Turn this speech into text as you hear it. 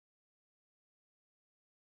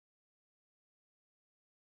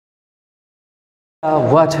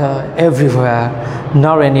Water everywhere,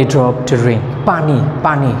 nor any drop to drink. পানি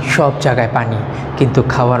পানি সব জায়গায় পানি, কিন্তু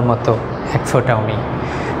খাওয়ার মতো এক ফোঁটাও নেই।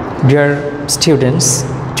 Dear students,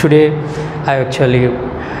 today I actually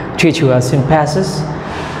teach you a syn passage,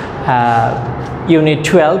 Unit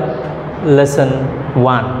 12, Lesson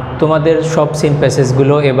 1. তোমাদের সব সিন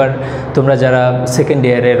প্যাসেজগুলো এবার তোমরা যারা সেকেন্ড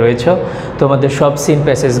ইয়ারে রয়েছো তোমাদের সব সিন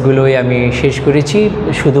প্যাসেজগুলোই আমি শেষ করেছি,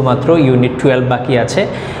 শুধুমাত্র ইউনিট 12 বাকি আছে।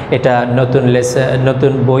 এটা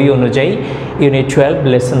নতুন বই অনুযায়ী ইউনিট 12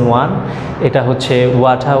 লেসন 1, এটা হচ্ছে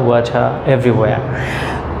ওয়াটার ওয়াটার এভরিওয়্যার।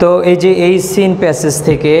 তো এই সিন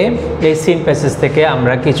প্যাসেজ থেকে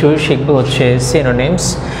আমরা কিছু শিখব হচ্ছে সিনোনিমস,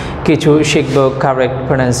 কিছু শিখব কারেক্ট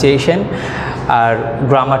প্রনাউন্সিয়েশন, আর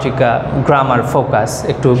গ্রামার ফোকাস,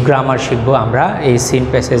 একটু গ্রামার শিখব আমরা এই সিন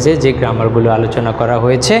প্যাসেজে যে গ্রামারগুলো আলোচনা করা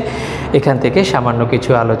হয়েছে এখান থেকে সামান্য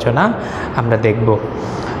কিছু আলোচনা আমরা দেখব।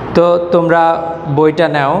 তো তোমরা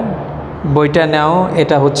বইটা নাও,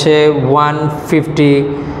 এটা হচ্ছে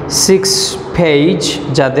 156 পেজ,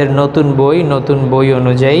 যাদের নতুন বই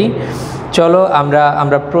অনুযায়ী। চলো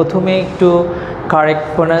আমরা প্রথমে একটু কারেক্ট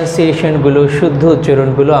প্রনাউন্সিয়েশনগুলো, শুদ্ধ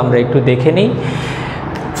উচ্চারণগুলো আমরা একটু দেখে নিই।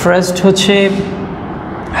 ফার্স্ট হচ্ছে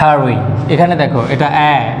হারউইং। এখানে দেখো এটা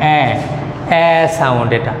এ সাউন্ড,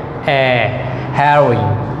 এটা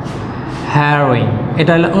হ্যারোইং।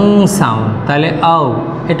 এটা হলো সাউন্ড, তাহলে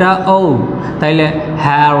এটা তাইলে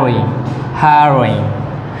হ্যারোইং।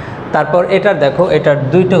 তারপর এটার দেখো, এটার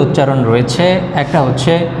দুইটা উচ্চারণ রয়েছে, একটা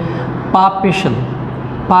হচ্ছে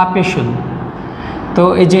পাপিশল। তো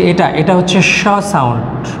এই যে এটা হচ্ছে স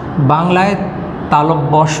সাউন্ড, বাংলায়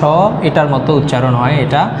তালব্য স এটার মতো উচ্চারণ হয়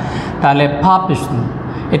এটা, তাহলে পাপিশল।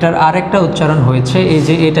 এটার আরেকটা উচ্চারণ হয়েছে এই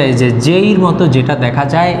যে জেইর মতো যেটা দেখা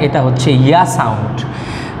যায়, এটা হচ্ছে ইয়া সাউন্ড,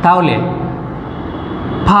 তাহলে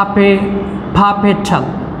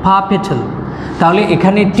পাপেটল। তাহলে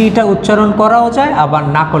এখানে টিটা উচ্চারণ করাও যায়, আবার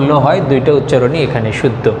না করলেও হয়, দুইটা উচ্চারণই এখানে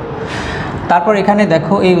শুদ্ধ। তারপর এখানে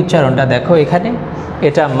দেখো এই উচ্চারণটা দেখো, এখানে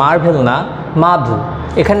এটা মার্ভেল না, মাধু।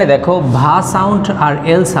 এখানে দেখো ভা সাউন্ড আর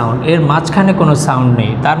এল সাউন্ড, এর মাঝখানে কোনো সাউন্ড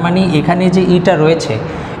নেই, তার মানে এখানে যে ইটা রয়েছে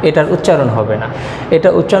এটার উচ্চারণ হবে না, এটা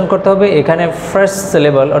উচ্চারণ করতে হবে এখানে ফার্স্ট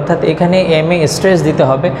সিলেবল, অর্থাৎ এখানে এম এ স্ট্রেস দিতে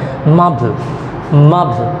হবে,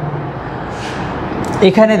 মাভল।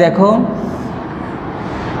 এখানে দেখো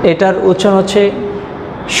এটার উচ্চারণ হচ্ছে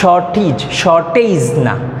শর্টেজ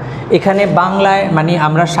না। এখানে বাংলায় মানে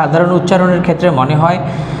আমরা সাধারণ উচ্চারণের ক্ষেত্রে মনে হয়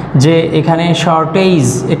যে এখানে শর্টেজ,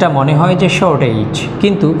 এটা মনে হয় যে শর্টেজ,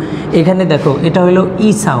 কিন্তু এখানে দেখো এটা হলো ই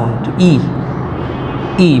সাউন্ড,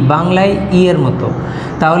 ই বাংলায় ই এর মতো,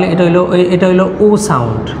 তাহলে এটা হলো ও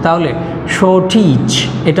সাউন্ড, তাহলে শর্টিজ,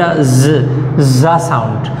 এটা জা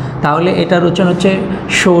সাউন্ড, তাহলে এটার উচ্চারণ হচ্ছে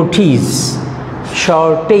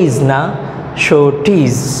শর্টেজ না,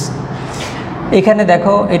 শর্টিজ। এখানে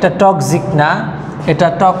দেখো এটা টক্সিক না, এটা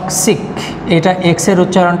টক্সিক, এটা এক্সের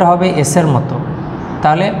উচ্চারণটা হবে এসের মতো,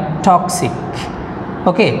 তাহলে টক্সিক।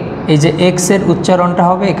 ওকে, এই যে এক্সের উচ্চারণটা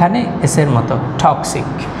হবে এখানে এসের মতো, টক্সিক।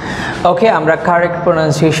 ওকে, আমরা কারেক্ট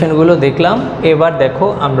প্রনাউন্সিয়েশনগুলো দেখলাম। এবার দেখো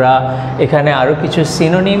আমরা এখানে আরও কিছু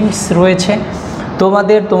সিনোনিমস রয়েছে।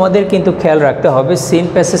 তোমাদের কিন্তু খেয়াল রাখতে হবে, সিন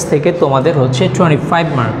প্যাসেজ থেকে তোমাদের হচ্ছে 25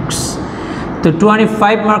 মার্কস। তো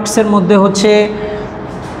 25 মার্কসের মধ্যে হচ্ছে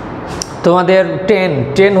তোমাদের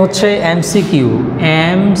 10 হচ্ছে এমসিকিউ,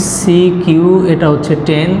 এটা হচ্ছে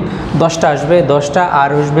 10টা আসবে, 10টা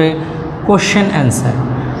আর আসবে কোশ্চেন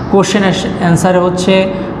অ্যান্সারে হচ্ছে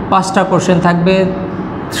 5টা কোশ্চেন থাকবে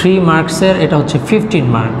 3 মার্কসের, এটা হচ্ছে 15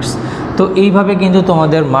 মার্কস। তো এইভাবে কিন্তু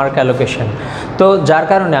তোমাদের মার্ক অ্যালোকেশন। তো যার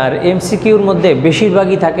কারণে আর এমসিকিউর মধ্যে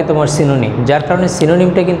বেশিরভাগই থাকে তোমার সিনোনিম, যার কারণে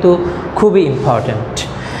সিনোনিমটা কিন্তু খুবই ইম্পর্ট্যান্ট।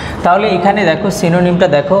 তাহলে এখানে দেখো সিনোনিমটা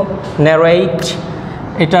দেখো, ন্যারেট,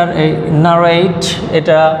 এটার নারেট,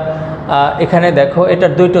 এটা এখানে দেখো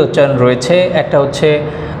এটার দুইটা উচ্চারণ রয়েছে, একটা হচ্ছে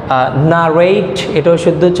নারেট, এটাও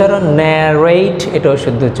শুদ্ধ উচ্চারণ, ন্যারেট, এটাও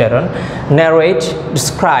শুদ্ধ উচ্চারণ। Narrate,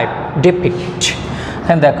 describe, depict.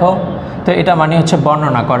 হ্যাঁ দেখো, তো এটা মানে হচ্ছে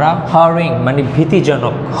বর্ণনা করা। হারিং মানে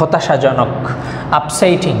ভীতিজনক, হতাশাজনক।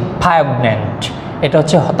 আপসেটিং, ফায়াগন্যান্ট, এটা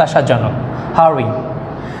হচ্ছে হতাশাজনক, হারিং।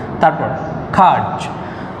 তারপর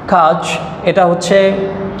কাজ, এটা হচ্ছে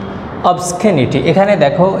অবস্কেনিটি। এখানে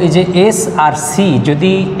দেখো এই যে এস আর সি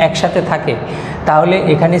যদি একসাথে থাকে তাহলে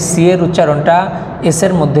এখানে সি এর উচ্চারণটা এস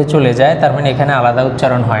এর মধ্যে চলে যায়, তার মানে এখানে আলাদা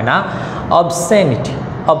উচ্চারণ হয় না।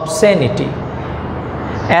 অবসেনিটি।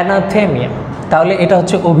 অ্যানাথেমিয়া, তাহলে এটা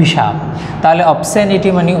হচ্ছে অভিশাপ, তাহলে অবসেনিটি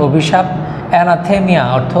মানে অভিশাপ, অ্যানাথেমিয়া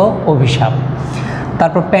অর্থ অভিশাপ।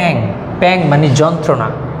 তারপর প্যাং মানে যন্ত্রণা,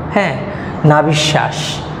 হ্যাঁ, নাভিশ্বাস,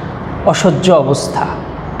 অসহ্য অবস্থা,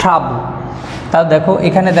 ট্রাবল। তাও দেখো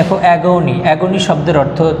এখানে দেখো অ্যাগনি শব্দের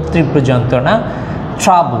অর্থ তীব্র যন্ত্রণা,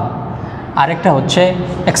 ট্রাবল। আরেকটা হচ্ছে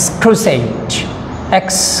এক্সক্রুসেট,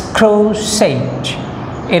 এক্সক্রুসেট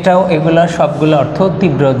এটাও, এগুলো সবগুলো অর্থ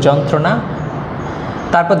তীব্র যন্ত্রণা।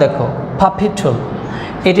 তারপর দেখো পারপিচুয়াল,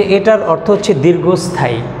 এটার অর্থ হচ্ছে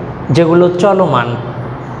দীর্ঘস্থায়ী, যেগুলো চলমান,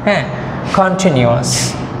 হ্যাঁ, কন্টিনিউয়াস,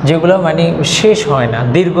 যেগুলো মানে শেষ হয় না,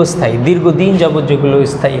 দীর্ঘস্থায়ী, দীর্ঘদিন যাবত যেগুলো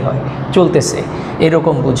স্থায়ী হয়, চলতেছে,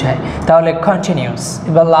 এরকম বোঝায়, তাহলে কন্টিনিউয়াস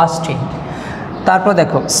বা লাস্টিং। তারপর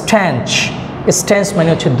দেখো স্ট্যাঞ্চ, স্ট্যাঞ্চ মানে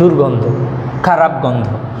হচ্ছে দুর্গন্ধ, খারাপ গন্ধ,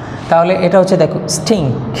 তাহলে এটা হচ্ছে দেখো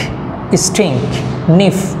স্টিঙ্ক, স্টিঙ্ক,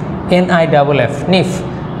 নিফ, NIFF, নিফ,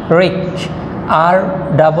 রিক,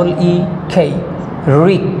 REEK,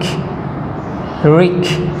 রিক, রিক,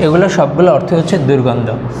 এগুলো সবগুলো অর্থ হচ্ছে দুর্গন্ধ।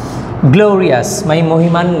 গ্লোরিয়াস মানে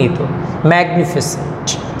মহিমান্বিত, ম্যাগনিফিসেন্ট,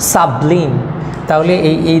 সাবলিম, তাহলে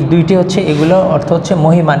এই দুইটি হচ্ছে, এগুলো অর্থ হচ্ছে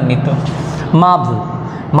মহিমান্বিত। মার্ভেল,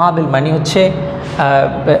 মার্ভেল মানে হচ্ছে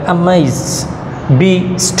amaze, be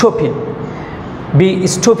stupid, be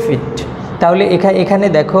stupid, তাহলে এখানে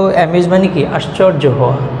দেখো অ্যামেজ মানে কি আশ্চর্য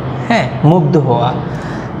হওয়া, হ্যাঁ, মুগ্ধ হওয়া।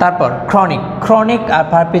 তারপর ক্রনিক, ক্রনিক আর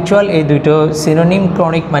পারপিচুয়াল এই দুটো সিনোনিম।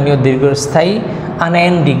 ক্রনিক মানেও দীর্ঘস্থায়ী,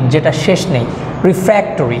 আনএন্ডিং যেটা শেষ নেই,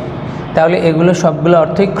 রিফ্র্যাক্টরি, তাহলে এগুলো সবগুলো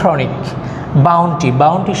অর্থই ক্রনিক। বাউন্টি,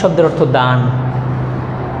 বাউন্টি শব্দের অর্থ দান,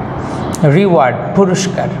 রিওয়ার্ড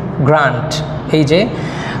পুরস্কার, গ্রান্ট, এই যে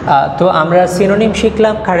তো আমরা সিনোনিম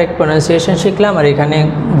শিখলাম, কারেক্ট প্রনাউন্সিয়েশন শিখলাম, আর এখানে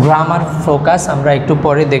গ্রামার ফোকাস আমরা একটু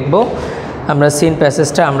পরে দেখব। আমরা সিন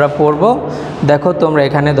প্যাসেজটা আমরা পড়ব। দেখো তোমরা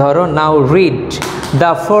এখানে ধরো, now read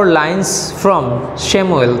the 4 lines from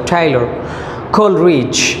Samuel Taylor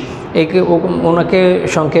Coleridge. ওনাকে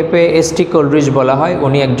সংক্ষেপে ST কোলরিজ বলা হয়।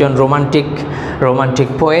 উনি একজন রোমান্টিক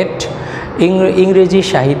পোয়েট। ইংরেজি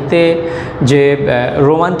সাহিত্যে যে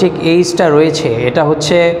রোমান্টিক এইজটা রয়েছে এটা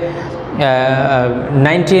হচ্ছে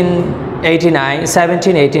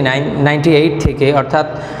 1789 থেকে, অর্থাৎ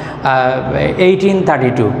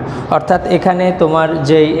 1832, অর্থাৎ এখানে তোমার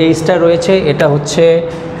যে এইজটা রয়েছে এটা হচ্ছে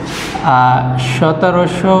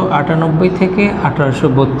 1798 থেকে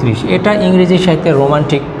 1832। এটা ইংরেজি সাহিত্যের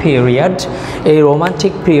রোমান্টিক পিরিয়ড। এই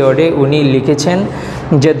রোমান্টিক পিরিয়ডে উনি লিখেছেন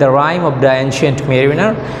যে the rhyme of the ancient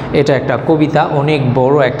mariner, এটা একটা কবিতা, অনেক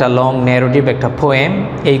বড় একটা লং ন্যারেটিভ একটা পোয়েম।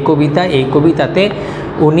 এই কবিতাতে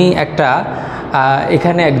উনি একটা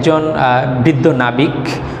এখানে একজন বৃদ্ধ নাবিক,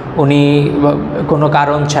 উনি কোনো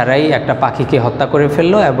কারণ ছাড়াই একটা পাখিকে হত্যা করে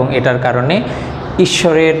ফেললো এবং এটার কারণে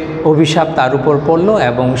ঈশ্বরের অভিশাপ তার উপর পড়লো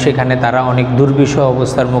এবং সেখানে তারা অনেক দুর্বিষহ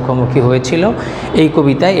অবস্থার মুখোমুখি হয়েছিল। এই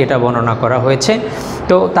কবিতায় এটা বর্ণনা করা হয়েছে।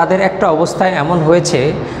 তো তাদের একটা অবস্থায় এমন হয়েছে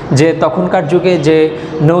যে তখনকার যুগে যে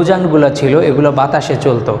নৌযানগুলো ছিল এগুলো বাতাসে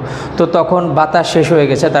চলতো। তো তখন বাতাস শেষ হয়ে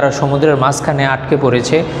গেছে, তারা সমুদ্রের মাঝখানে আটকে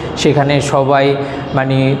পড়েছে। সেখানে সবাই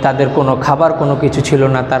মানে তাদের কোনো খাবার কোনো কিছু ছিল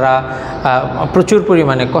না, তারা প্রচুর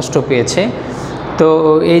পরিমাণে কষ্ট পেয়েছে। তো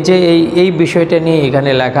এই যে এই বিষয়টা নিয়ে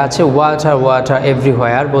এখানে লেখা আছে, ওয়াটার ওয়াটার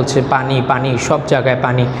এভরিহোয়ার, বলছে পানি পানি, সব জায়গায়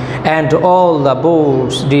পানি। And all the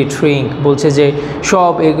boats D drink, বলছে যে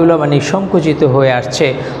সব এগুলো মানে সংকুচিত হয়ে আসছে।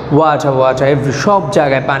 ওয়াটার ওয়াটার এভরি, সব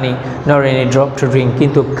জায়গায় পানি, not any drop to drink,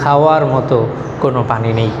 কিন্তু খাওয়ার মতো কোনো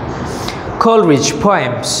পানি নেই। কোলরিজ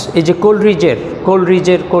পোয়েমস, এই যে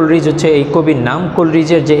কোলরিজ হচ্ছে এই কবির নাম।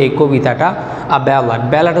 কোলরিজের যে এই কবিতাটা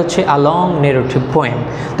ব্যালাড হচ্ছে আ লং নেরেটিভ পোয়েম।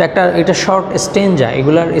 তো এটা শর্ট স্টেঞ্জা,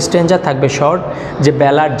 এগুলার স্টেঞ্জা থাকবে শর্ট। যে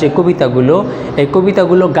ব্যালাড যে কবিতাগুলো, এই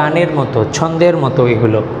কবিতাগুলো গানের মতো, ছন্দের মতো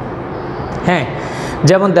এগুলো, হ্যাঁ।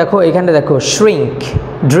 যেমন দেখো এখানে দেখো শ্রিঙ্ক,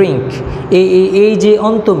 ড্রিঙ্ক, এই যে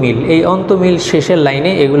অন্তমিল, এই অন্তমিল শেষের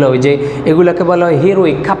লাইনে এগুলো, ওই যে এগুলোকে বলা হয়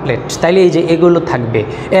হিরোইক কাপলেট। তাইলে এই যে এগুলো থাকবে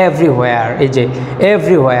এভরিহোয়ার, এই যে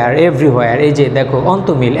এভরিহোয়ার, এই যে দেখো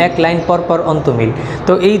অন্তমিল, এক লাইন পর পর অন্তমিল।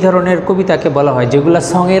 তো এই ধরনের কবিতাকে বলা হয়, যেগুলো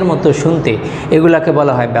সঙের মতো শুনতে, এগুলাকে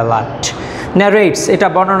বলা হয় ব্যালাড। ন্যারেটস, এটা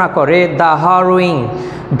বর্ণনা করে দ্য হারোয়িং,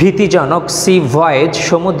 ভীতিজনক সি ভয়েজ,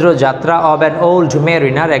 সমুদ্র যাত্রা অব অ্যান ওল্ড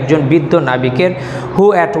মেরিনার, একজন বৃদ্ধ নাবিকের, হু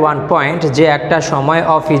অ্যাট ওয়ান পয়েন্ট, যে একটা সময়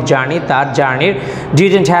অফ হিজ জার্নি, তার জার্নির,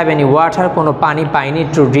 ডিডেন্ট হ্যাভ এনি ওয়াটার, কোনো পানি পায়নি,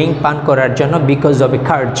 টু ড্রিঙ্ক, পান করার জন্য, বিকজ অফ এ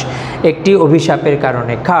কার্জ, একটি অভিশাপের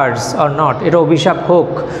কারণে। কার্জ অর নট, এটা অভিশাপ হোক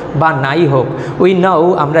বা নাই হোক, উই নাও,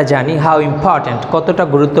 আমরা জানি, হাউ ইম্পর্ট্যান্ট, কতটা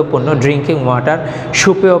গুরুত্বপূর্ণ, ড্রিঙ্কিং ওয়াটার,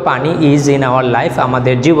 সুপেয় পানি, ইজ ইন আওয়ার লাইফ,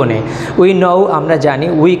 আমাদের জীবনে। উই নাও, আমরা জানি,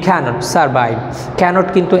 উই ক্যানট সারভাইভ, ক্যানট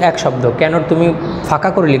কিন্তু এক শব্দ, ক্যানট তুমি ফাঁকা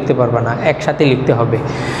করে লিখতে পারবে না, একসাথে লিখতে হবে।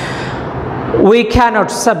 উই ক্যানট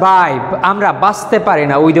সার্ভাইভ, আমরা বাঁচতে পারি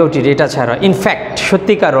না উইদাউট ইট, এটা ছাড়া। ইনফ্যাক্ট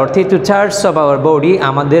সত্যিকার অর্থে 2/3 অফ আওয়ার বডি,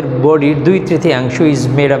 আমাদের বডির 2/3 is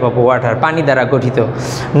made up of water, পানি দ্বারা গঠিত।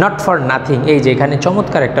 নট ফর নাথিং, এই যে এখানে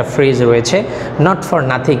চমৎকার একটা ফ্রেজ রয়েছে, নট ফর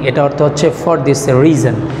নাথিং, এটা অর্থ হচ্ছে ফর দিস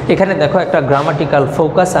রিজন। এখানে দেখো একটা গ্রামাটিক্যাল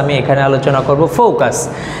ফোকাস আমি এখানে আলোচনা করব। ফোকাস,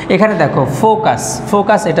 এখানে দেখো ফোকাস,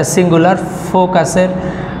 ফোকাস এটা সিঙ্গুলার, ফোকাসের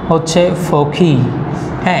হচ্ছে ফোকি।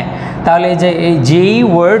 হ্যাঁ, তাহলে যেই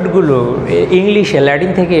ওয়ার্ডগুলো ইংলিশে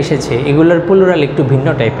ল্যাটিন থেকে এসেছে এগুলোর প্লুরাল একটু ভিন্ন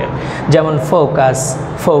টাইপের, যেমন ফোকাস,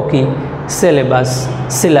 ফোকি, সিলেবাস,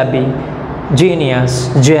 সিলাবি, জিনিয়াস,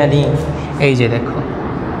 জেনি। এই যে দেখো,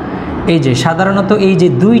 এই যে সাধারণত এই যে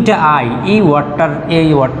দুইটা আই এই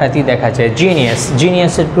ওয়ার্ডটাতেই দেখা যায়। জিনিয়াস,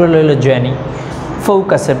 জিনিয়াসের প্লুরাল হলো জেনি,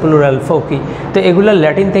 ফোকাসের প্লুরাল ফোকি। তো এগুলো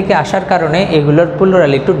ল্যাটিন থেকে আসার কারণে এগুলোর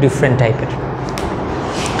প্লুরাল একটু ডিফারেন্ট টাইপের।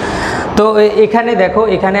 তো এখানে দেখো,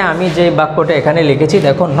 এখানে আমি যে বাক্যটা এখানে লিখেছি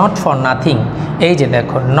দেখো, নট ফর নাথিং। এই যে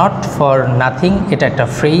দেখো, নট ফর নাথিং, এটা একটা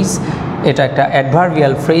ফ্রেজ, এটা একটা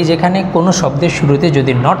অ্যাডভার্বিয়াল ফ্রেজ। এখানে কোনো শব্দের শুরুতে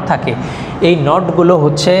যদি নট থাকে, এই নটগুলো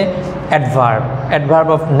হচ্ছে অ্যাডভার্ব, অ্যাডভার্ব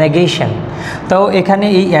অফ নেগেশন। তো এখানে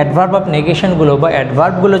এই অ্যাডভার্ব অফ নেগেশনগুলো বা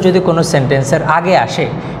অ্যাডভার্বগুলো যদি কোনো সেন্টেন্সের আগে আসে,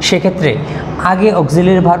 সেক্ষেত্রে আগে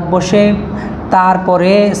অক্সিলারি ভার্ব বসে,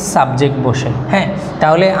 তারপরে সাবজেক্ট বসে। হ্যাঁ,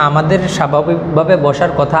 তাহলে আমাদের স্বাভাবিকভাবে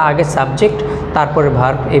বসার কথা আগে সাবজেক্ট তারপরে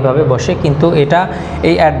ভার্ব, এইভাবে বসে। কিন্তু এটা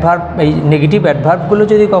এই অ্যাডভার্ব, এই নেগেটিভ অ্যাডভার্বগুলো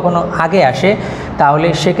যদি কখনো আগে আসে, তাহলে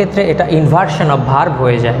সেক্ষেত্রে এটা ইনভার্সন অফ ভার্ব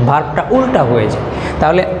হয়ে যায়, ভার্বটা উল্টা হয়ে যায়।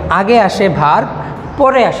 তাহলে আগে আসে ভার্ব,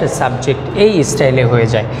 পরে আসে সাবজেক্ট, এই স্টাইলে হয়ে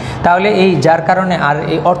যায়। তাহলে এই যার কারণে আর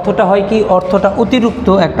এই অর্থটা হয় কি, অর্থটা অতিরিক্ত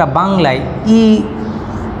একটা বাংলায়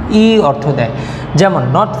ই অর্থ দেয়। যেমন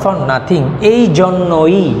নট ফর নাথিং, এই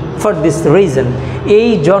জন্যই, ফর দিস রিজন, এই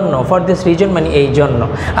জন্য, ফর দিস রিজন মানে এই জন্য।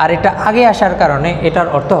 আর এটা আগে আসার কারণে এটার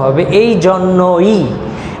অর্থ হবে এই জন্যই,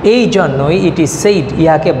 এই জন্যই। ইট ইজ সেইড,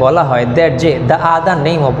 ইহাকে বলা হয়, দ্যাট যে the other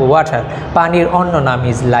name of water, পানির অন্য নাম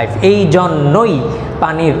ইজ লাইফ। এই জন্যই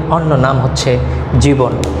পানির অন্য নাম হচ্ছে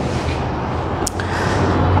জীবন।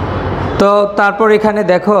 তো তারপর এখানে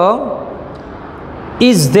দেখো,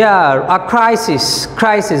 is there a crisis,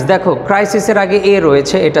 crisis দেখো, ক্রাইসিসের আগে এ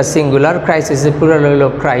রয়েছে, এটা সিঙ্গুলার, ক্রাইসিসের প্লুরাল হলো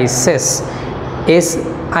ক্রাইসেস,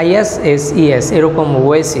 SIS এরকম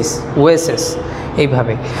ওয়েসেস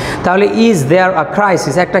এইভাবে। তাহলে ইজ দেয়ার আ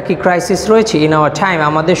ক্রাইসিস, একটা কি ক্রাইসিস রয়েছে ইন আওয়ার টাইম,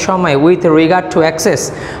 আমাদের সময়, উইথ রিগার্ড টু অ্যাক্সেস,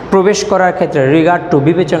 প্রবেশ করার ক্ষেত্রে, রিগার্ড টু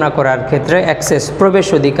বিবেচনা করার ক্ষেত্রে, অ্যাক্সেস প্রবেশ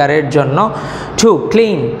অধিকারের জন্য, টু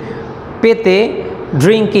ক্লিন পেতে,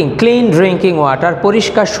 ড্রিঙ্কিং ক্লিন ড্রিঙ্কিং ওয়াটার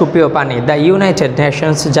পরিষ্কার সুপেয় পানি, দ্য ইউনাইটেড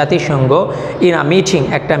নেশনস জাতিসংঘ, ইন আ মিটিং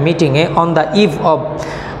একটা মিটিংয়ে, অন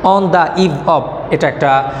দ্য ইভ অফ এটা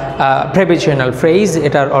একটা প্রেভিশনাল ফ্রেজ,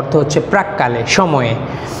 এটার অর্থ হচ্ছে প্রাককালে, সময়ে।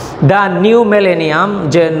 দ্য নিউ মিলেনিয়াম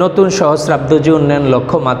যে নতুন সহস্রাব্দ যে উন্নয়ন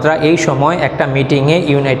লক্ষ্যমাত্রা, এই সময় একটা মিটিংয়ে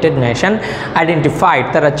ইউনাইটেড নেশন আইডেন্টিফাইড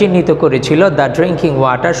তারা চিহ্নিত করেছিল দ্য ড্রিঙ্কিং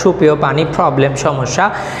ওয়াটার সুপেয় পানি প্রবলেম সমস্যা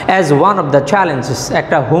as one of the challenges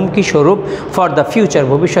একটা হুমকি স্বরূপ ফর দ্য ফিউচার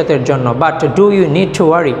ভবিষ্যতের জন্য। But do you need to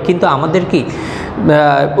worry কিন্তু আমাদের কি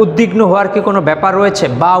উদ্বিগ্ন হওয়ার কি কোনো ব্যাপার রয়েছে?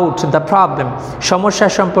 বাউট দ্য প্রবলেম সমস্যা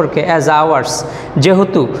সম্পর্কে অ্যাজ আওয়ার্স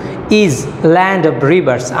যেহেতু ইজ ল্যান্ড অফ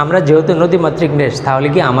রিভার্স আমরা যেহেতু নদীমাতৃক দেশ তাহলে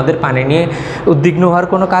কি আমাদের পানি নিয়ে উদ্বিগ্ন হওয়ার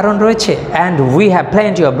কোনো কারণ রয়েছে? And we have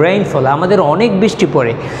plenty of rainfall আমাদের অনেক বৃষ্টি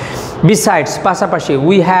পড়ে। বিসাইডস পাশাপাশি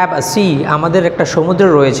উই হ্যাভ আ সি আমাদের একটা সমুদ্র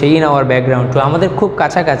রয়েছে ইন আওয়ার ব্যাকগ্রাউন্ড টু আমাদের খুব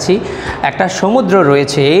কাছাকাছি একটা সমুদ্র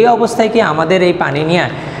রয়েছে। এই অবস্থায় কি আমাদের এই পানি নিয়ে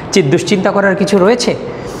দুশ্চিন্তা করার কিছু রয়েছে?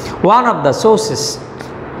 ওয়ান অফ দ্য সোর্সেস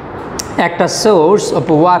একটা সোর্স অফ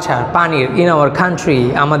ওয়াটার পানির ইন আওয়ার কান্ট্রি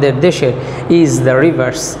আমাদের দেশের ইজ দ্য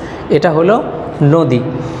রিভার্স এটা হলো নদী।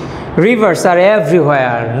 রিভার্স আর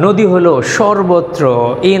এভরিওয়্যার নদী হলো সর্বত্র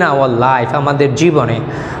ইন আওয়ার লাইফ আমাদের জীবনে।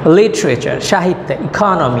 লিটারেচার সাহিত্যে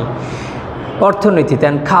ইকোনমি অর্থনীতিতে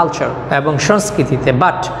অ্যান্ড কালচার এবং সংস্কৃতিতে।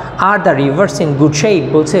 But are the rivers in good shape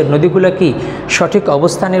বলছে নদীগুলো কি সঠিক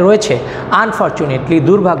অবস্থানে রয়েছে? আনফর্চুনেটলি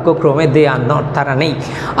দুর্ভাগ্যক্রমে দে আর নট তারা নেই।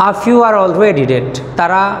 A few R already dead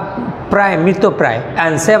তারা প্রায় মৃতপ্রায়।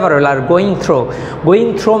 And several are going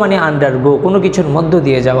throw মানে আন্ডারগো কোনো কিছুর মধ্য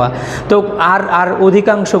দিয়ে যাওয়া। তো আর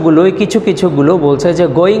অধিকাংশগুলোই কিছুগুলো বলছে যে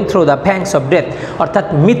going throw the fangs of death অর্থাৎ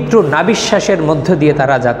মৃত্যুর নাবিশ্বাসের মধ্য দিয়ে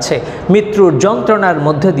তারা যাচ্ছে, মৃত্যুর যন্ত্রণার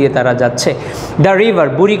মধ্য দিয়ে তারা যাচ্ছে। দ্য রিভার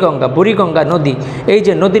বুড়িগঙ্গা নদী এই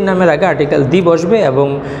যে নদীর নামের আগে আর্টিকেল দি বসবে এবং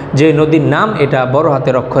যে নদীর নাম এটা বড়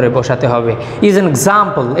হাতের অক্ষরে বসাতে হবে। ইজ অ্যান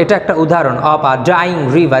এক্সাম্পল এটা একটা উদাহরণ অফ আ ডাইং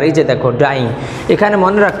রিভার। এই যে দেখো ডাইং এখানে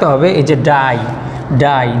মনে রাখতে হবে এই যে ডাই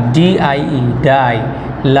DIE ডাই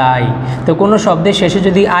লাই তো কোনো শব্দের শেষে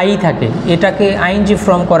যদি আই থাকে এটাকে আইএনজি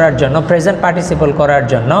ফর্ম করার জন্য প্রেজেন্ট পার্টিসিপল করার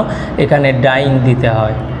জন্য এখানে ডাইং দিতে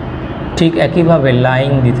হয়, ঠিক একইভাবে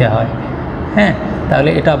লাইং দিতে হয়। হ্যাঁ, তাহলে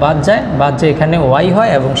এটা বাদ যায়, এখানে ওয়াই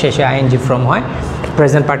হয় এবং শেষে আইএনজি ফ্রম হয়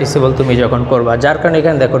প্রেজেন্ট পার্টিসিপল তুমি যখন করবা। যার কারণে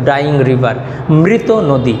এখানে দেখো ডাইং রিভার, মৃত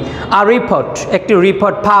নদী। আর রিপোর্ট, একটি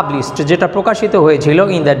রিপোর্ট পাবলিশড, যেটা প্রকাশিত হয়েছিল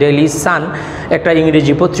ইন দ্য ডেইলি সান, একটা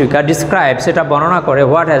ইংরেজি পত্রিকা, ডিসক্রাইব, সেটা বর্ণনা করে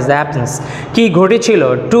হোয়াট হ্যাজ হ্যাপেন্স, কি ঘটেছিল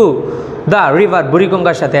টু দ্য রিভার,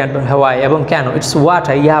 বুড়িগঙ্গার সাথে, হাওয়াই, এবং কেন, ইটস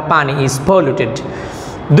ওয়াটার, ইহা পানি, ইজ পলিউটেড,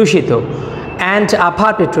 দূষিত, অ্যান্ড আ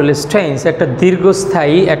পারপেচুয়াল স্ট্রেন্স, একটা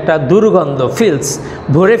দীর্ঘস্থায়ী একটা দুর্গন্ধ, ফিলস,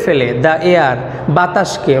 ভরে ফেলে, দ্য এয়ার,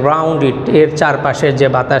 বাতাসকে, রাউন্ড ইট, এর চারপাশের যে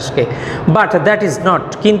বাতাসকে, বাট দ্যাট ইজ নট,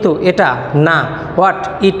 কিন্তু এটা না, what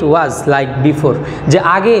it was like before, যে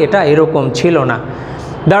আগে এটা এরকম ছিল না।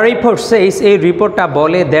 দ্য রিপোর্ট সেইস, এই রিপোর্টটা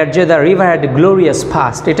বলে দ্যাট যে the river had glorious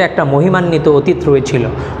fast, এটা একটা মহিমান্বিত অতীত রয়েছিল,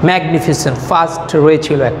 ম্যাগনিফিসেন্ট ফাস্ট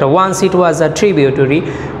রয়েছিল একটা, ওয়ান্স ইট ওয়াজ আ ট্রিবিউটরি,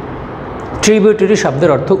 ট্রিবিউটরি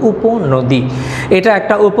শব্দের অর্থ উপনদী, এটা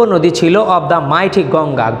একটা উপনদী ছিল of the mighty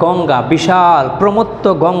Ganga, Ganga বিশাল প্রমত্ত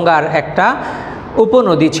গঙ্গার একটা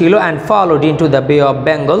উপনদী ছিল, অ্যান্ড ফলোড ইনটু দ্য বে অফ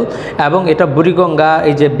বেঙ্গল, এবং এটা বুড়িগঙ্গা,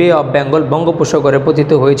 এই যে বে অফ বেঙ্গল, বঙ্গোপসাগরে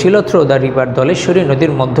পতিত হয়েছিল থ্রু দ্য রিভার, ধলেশ্বরী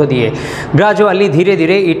নদীর মধ্য দিয়ে। গ্রাজুয়ালি, ধীরে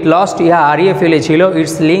ধীরে, ইট লস্ট, ইহা হারিয়ে ফেলেছিল,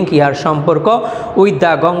 ইটস লিঙ্ক, ইহার সম্পর্ক, উইথ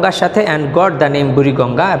দ্য গঙ্গার সাথে, and got the name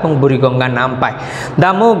Buriganga, এবং বুড়িগঙ্গার নাম পায়।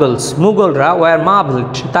 দ্য মুঘলস, মুঘলরা, ওয়ার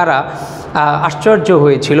মার্ভেলড, তারা আশ্চর্য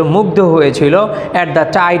হয়েছিল, মুগ্ধ হয়েছিল, অ্যাট দ্য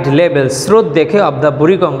টাইড লেভেল, স্রোত দেখে, অব দ্য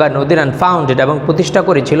বুড়িগঙ্গা নদীর, অ্যান্ড ফাউন্ডেড, এবং প্রতিষ্ঠা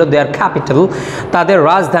করেছিল দেয়ার ক্যাপিটাল, তাদের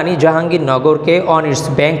রাজধানী জাহাঙ্গীরনগরকে, অন ইটস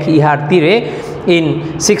ব্যাঙ্ক, ইহার তীরে, ইন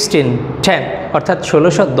 1610, অর্থাৎ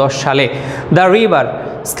 1610 সালে। দ্য রিভার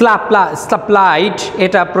সাপ্লাইড,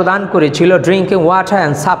 এটা প্রদান করেছিল ড্রিঙ্কিং ওয়াটার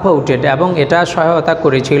অ্যান্ড সাপোর্টেড, এবং এটা সহায়তা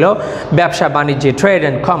করেছিল ব্যবসা বাণিজ্যে, trade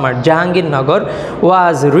and commerce. Jahangirnagar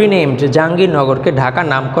was renamed, জাহাঙ্গীরনগরকে Dhaka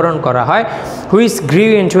নামকরণ করা হয়, which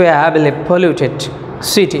গ্রিউ into a heavily polluted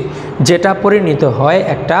city, যেটা পরিণত হয়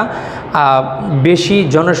একটা বেশি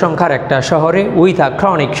জনসংখ্যার একটা শহরে, with a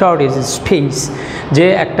chronic shortage space, যে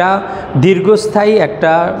একটা দীর্ঘস্থায়ী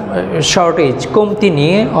একটা শর্টেজ, কমতি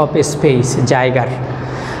নিয়ে অফ স্পেস, জায়গার।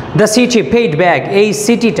 দ্য সিটি পেইড ব্যাক, এই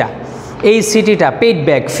সিটিটা পেইড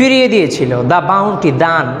ব্যাক, ফিরিয়ে দিয়েছিল, দ্য বাউন্টি,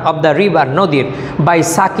 দান, অব দ্য রিভার, নদীর, বাই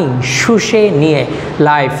সাকিং, শুষে নিয়ে,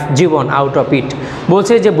 life, Jibon, out of it.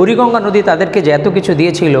 বলছে যে বুড়িগঙ্গা নদী তাদেরকে যে এত কিছু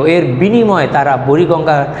দিয়েছিল, এর বিনিময়ে তারা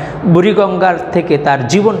বুড়িগঙ্গার থেকে তার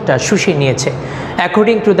জীবনটা শুষে নিয়েছে।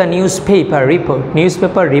 According to the newspaper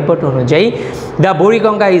report অনুযায়ী, the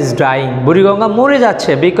Buriganga is drawing, Buriganga মরে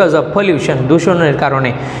যাচ্ছে, বিকজ অফ পলিউশন, দূষণের কারণে,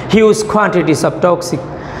 huge quantities of toxic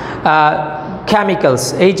chemicals,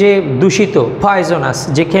 এই যে দূষিত পয়জনাস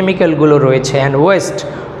যে কেমিক্যালগুলো রয়েছে, অ্যান্ড ওয়েস্ট,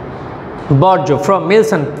 বর্জ্য, from mills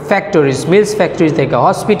and factories, mills factory থেকে,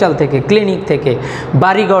 হসপিটাল থেকে, ক্লিনিক থেকে,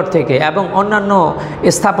 বাড়িঘর থেকে, এবং অন্যান্য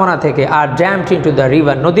স্থাপনা থেকে, আর ড্যাম্পড ইনটু দ্য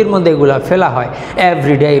রিভার, নদীর মধ্যে এগুলো ফেলা হয়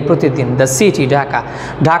এভরিডে, প্রতিদিন। The city,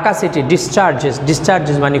 Dhaka city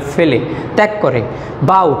discharges মানে ফেলে, ত্যাগ করে,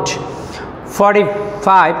 bout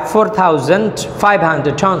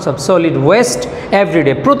 4,500 tons of solid waste every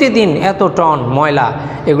day, প্রতিদিন এত টন ময়লা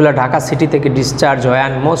এগুলো ঢাকা সিটি থেকে ডিসচার্জ হয়,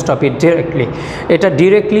 and most of it directly, এটা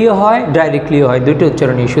ডিরেক্টলিও হয়, ডাইরেক্টলিও হয়, দুটো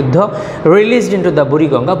উচ্চারণই শুদ্ধ, রিলিজড ইনটু দ্য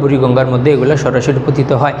বুড়িগঙ্গার মধ্যে এগুলো সরাসরি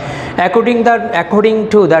পতিত হয়। According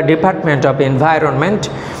to the department of environment,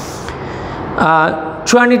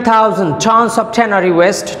 20,000 tons of tannery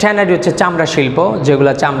waste, tannery হচ্ছে চামড়া শিল্প,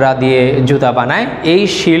 যেগুলো চামড়া দিয়ে জুতা বানায়, এই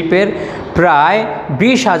শিল্পের প্রায়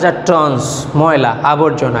 20,000 টনস ময়লা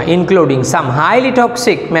আবর্জনা, including some highly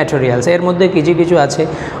toxic materials, এর মধ্যে কিছু আছে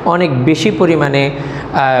অনেক বেশি পরিমাণে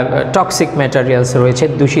টক্সিক ম্যাটেরিয়ালস রয়েছে,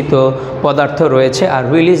 দূষিত পদার্থ রয়েছে, আর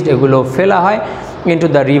রিলিজড, এগুলো ফেলা হয় ইনটু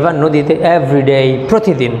দ্য রিভার, নদীতে, এভরিডে,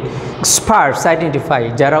 প্রতিদিন। এক্সপার্টস আইডেন্টিফাই,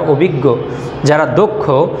 যারা অভিজ্ঞ, যারা দক্ষ,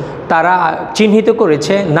 তারা চিহ্নিত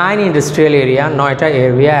করেছে 9 industrial area, 9টা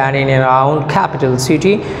area, and in around capital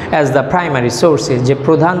city as the primary sources, যে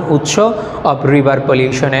প্রধান উৎস অফ রিভার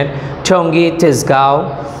পলিউশনের, টঙ্গী, তেজগাঁও,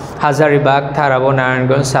 হাজারিবাগ, থারাবো,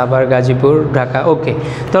 নারায়ণগঞ্জ, সাভার, গাজীপুর, ঢাকা। ওকে,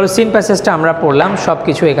 তাহলে সিন প্যাসেজটা আমরা পড়লাম, সব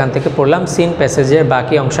কিছু এখান থেকে পড়লাম। সিন প্যাসেজের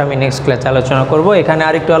বাকি অংশ আমি নেক্সট ক্লাসে আলোচনা করব। এখানে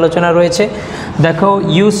আরেকটু আলোচনা রয়েছে, দেখো,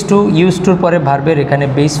 ইউজ টুর পরে ভার্বের এখানে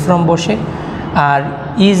বেস ফ্রম বসে, আর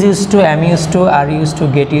is use to, am use to, R use to,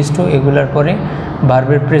 gate use to, এগুলোর পরে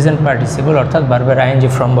ভার্বের প্রেজেন্ট পার্টিসিপল অর্থাৎ ভার্বের আইএনজি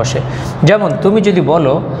ফ্রম বসে। যেমন তুমি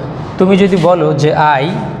যদি বলো যে I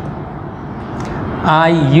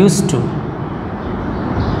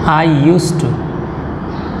used to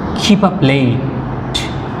keep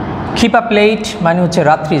up late মানে হচ্ছে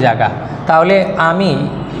রাত্রি জাগা, তাহলে আমি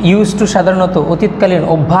ইউজ টু সাধারণত অতীতকালীন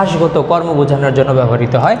অভ্যাসগত কর্ম বোঝানোর জন্য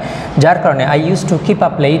ব্যবহৃত হয়, যার কারণে I use to keep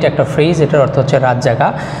up late একটা ফ্রেজ, এটার অর্থ হচ্ছে রাত জাগা।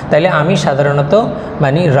 তাহলে আমি সাধারণত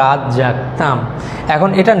মানে রাত জাগতাম। এখন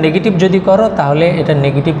এটা নেগেটিভ যদি করো তাহলে এটা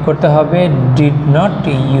নেগেটিভ করতে হবে ডিড নট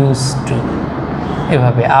ইউজ টু,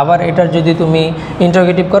 এভাবে। আবার এটার যদি তুমি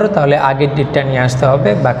ইন্টারোগেটিভ করো তাহলে আগের ডিডটা নিয়ে আসতে হবে,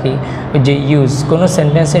 বাকি যে ইউজ কোনো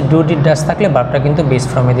সেন্টেন্সে ডু ডিড ডাস থাকলে ভার্বটা কিন্তু বেস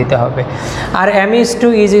ফর্মে দিতে হবে। আর M is two,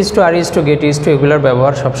 is two, R is two, gate is two এগুলোর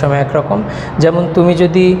ব্যবহার সবসময় একরকম। যেমন তুমি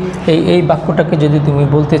যদি এই বাক্যটাকে যদি তুমি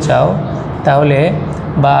বলতে চাও তাহলে,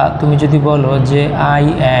 বা তুমি যদি বলো যে I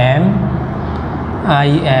am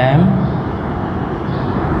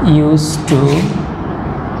use to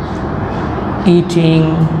eating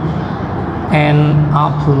an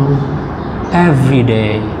apple every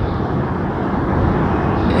day,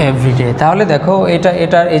 তাহলে দেখো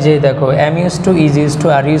এটার এই যে দেখো M use to, is use to,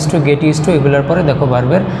 R use to, gate use to এগুলোর পরে দেখো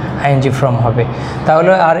ভার্বের আইএনজি ফর্ম হবে।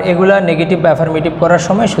 তাহলে আর এগুলা নেগেটিভ অ্যাফার্মেটিভ করার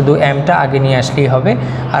সময় শুধু এমটা আগে নিয়ে আসলেই হবে,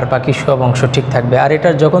 আর বাকি সব অংশ ঠিক থাকবে। আর এটা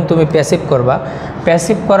যখন তুমি প্যাসিভ করবা,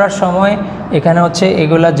 প্যাসিভ করার সময় এখানে হচ্ছে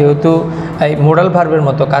এগুলা যেহেতু এই মোডাল ভার্বের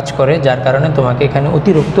মতো কাজ করে, যার কারণে তোমাকে এখানে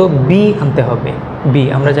অতিরিক্ত বি আনতে হবে। বি,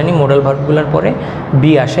 আমরা জানি মোডাল ভার্বগুলোর পরে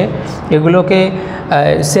বি আসে, এগুলোকে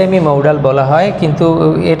সেমি মডাল বলা হয়, কিন্তু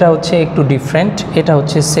এটা হচ্ছে একটু ডিফারেন্ট, এটা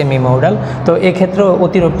হচ্ছে সেমি মডাল। তো এক্ষেত্রে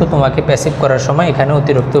অতিরিক্ত তোমাকে প্যাসিভ করার সময় এখানে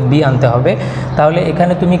অতিরিক্ত বি আনতে হবে। তাহলে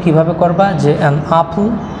এখানে তুমি কিভাবে করবা যে an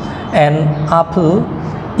আপল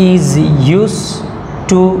is use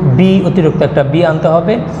to B, অতিরিক্ত একটা বি আনতে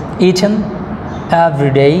হবে, ইটেন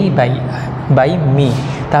এভরিডে বাই মি।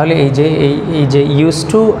 তাহলে এই যে use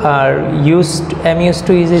to R M use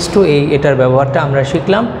to, is use to এটার ব্যবহারটা আমরা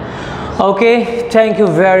শিখলাম। ওকে, thank you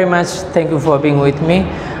very much, thank you for being with me.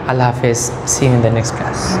 আল্লাহ হাফেজ, C you in the next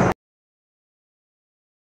class.